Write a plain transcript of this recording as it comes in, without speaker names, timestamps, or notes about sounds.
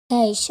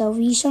Okay, so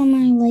these are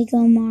my Lego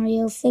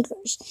Mario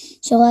figures.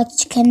 So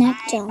let's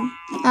connect them.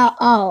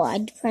 Oh,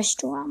 I pressed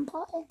the wrong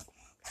button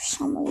for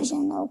some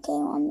reason. Okay,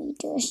 let me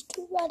just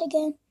do that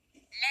again.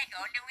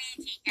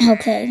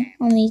 Okay,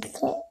 let me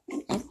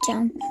connect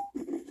them.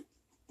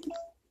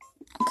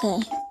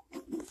 Okay.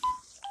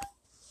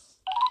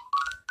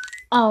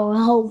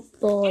 Oh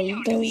boy,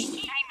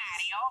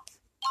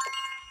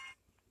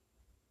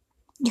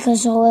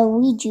 because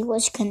Luigi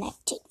was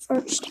connected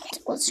first. That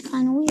was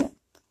kind of weird.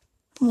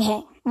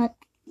 Okay,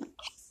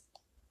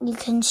 you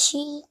can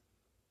see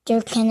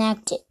they're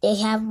connected. They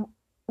have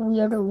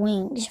weird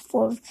wings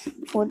for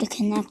the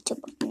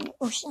connectable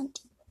or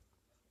something.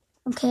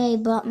 Okay,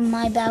 but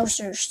my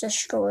Bowser's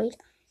destroyed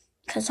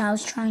because I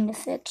was trying to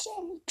fix it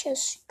and it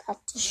just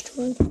got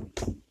destroyed.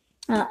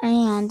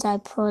 And I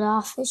put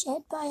off his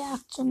head by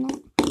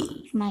accident,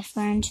 my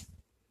friend.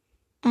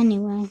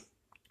 Anyway,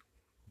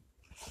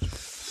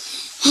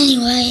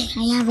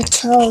 I have a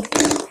toad.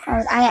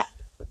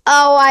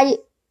 I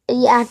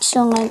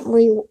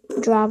accidentally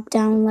dropped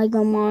down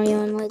Lego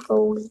Mario and Lego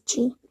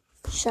Luigi.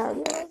 Sorry,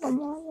 Lego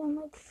Mario and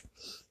Lego.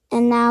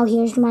 And now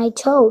here's my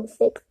toad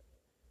figure.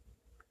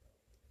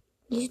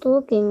 He's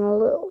looking a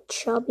little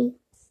chubby.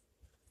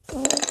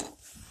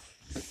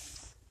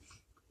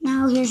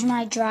 Now here's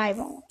my dry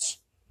bones.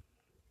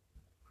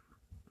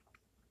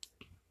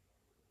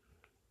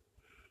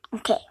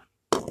 Okay.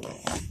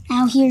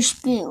 Now here's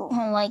Boo,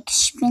 like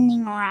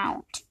spinning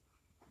around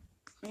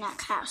in that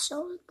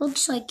castle. It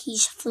looks like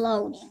he's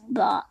floating,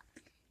 but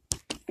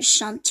there's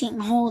something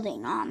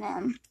holding on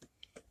him.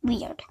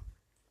 Weird.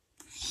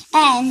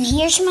 And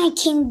here's my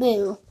King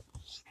Boo.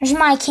 Here's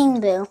my King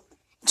Boo.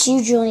 It's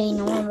usually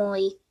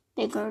normally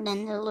bigger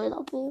than the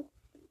little Boo.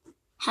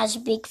 Has a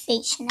big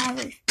face and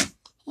everything.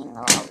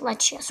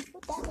 Let's just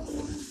put that in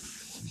there.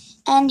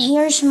 And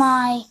here's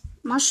my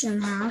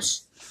mushroom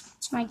house.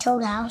 It's my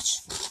toad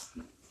house.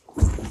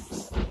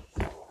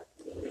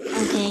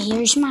 Okay,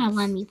 here's my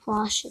Lemmy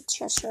plush. It's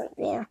just right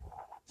there.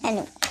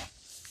 Anyway.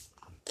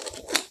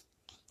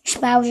 Here's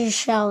Bowser's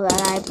shell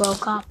that I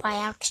broke off by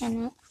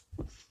accident.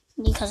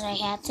 Because I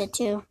had to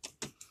do.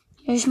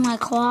 Here's my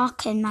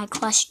clock and my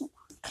question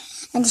mark.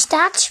 And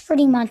that's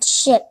pretty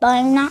much it, but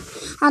I'm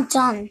not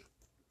done.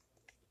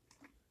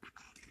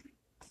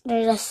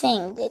 There's a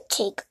thing that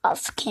take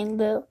off King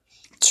Boo.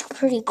 It's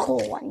pretty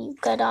cool when you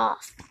get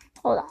off.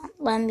 Hold on,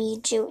 let me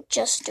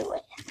just do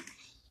it.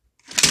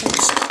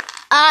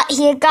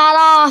 He got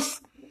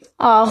off.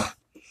 Oh,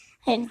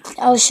 and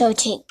also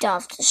take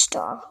off the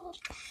star.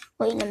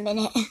 Wait a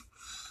minute.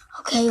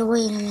 Okay,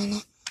 wait a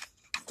minute.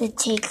 To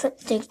take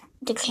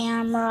the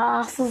camera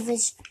off of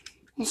his.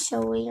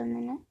 So wait a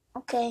minute.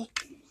 Okay,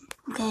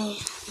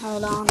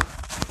 hold on.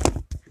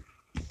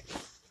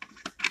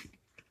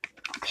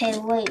 Okay,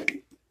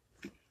 wait.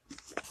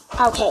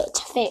 Okay, it's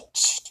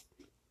fixed.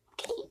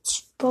 Okay, it's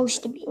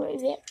supposed to be right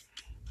there.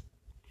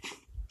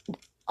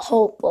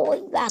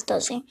 Hopefully that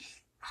doesn't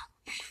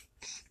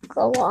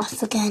go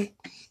off again.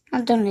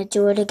 I'm gonna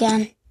do it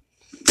again.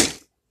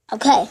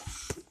 Okay,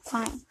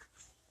 fine.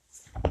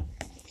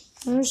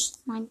 Here's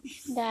my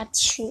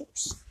dad's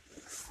shoes.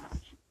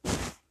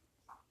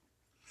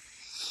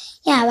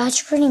 Yeah,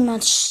 that's pretty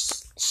much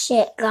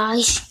it,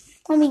 guys.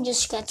 Let me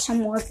just get some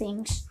more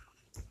things.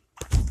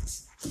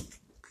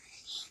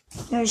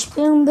 There's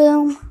Boom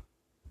Boom.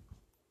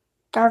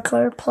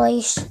 Darker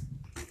Place.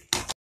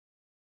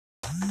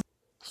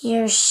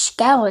 Here's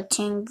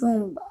Skeleton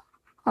Goomba.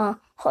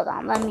 Hold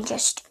on, let me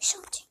just do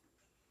something.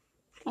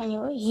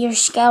 Anyway, here's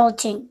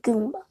Skeleton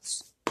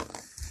Goombas.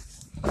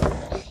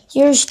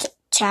 Here's the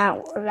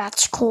tower.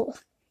 That's cool.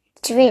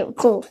 It's very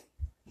cool.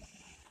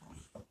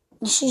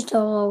 This is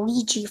the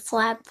Luigi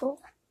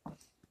flagpole.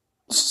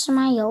 This is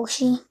my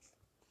Yoshi.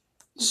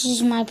 This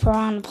is my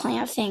piranha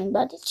plant thing,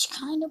 but it's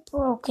kind of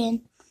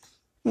broken.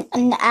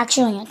 And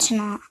actually, it's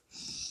not.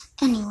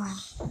 Anyway.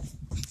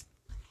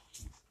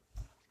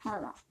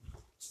 Hold on.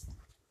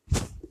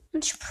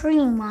 That's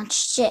pretty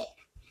much it.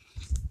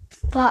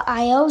 But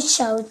I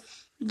also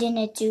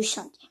didn't do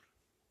something.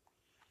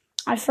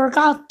 I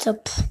forgot to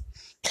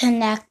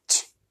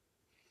connect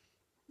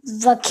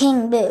the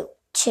King Boo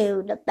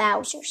to the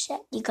Bowser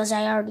set because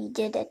I already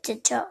did it to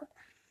Toad.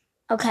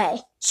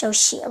 Okay, so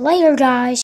see you later, guys.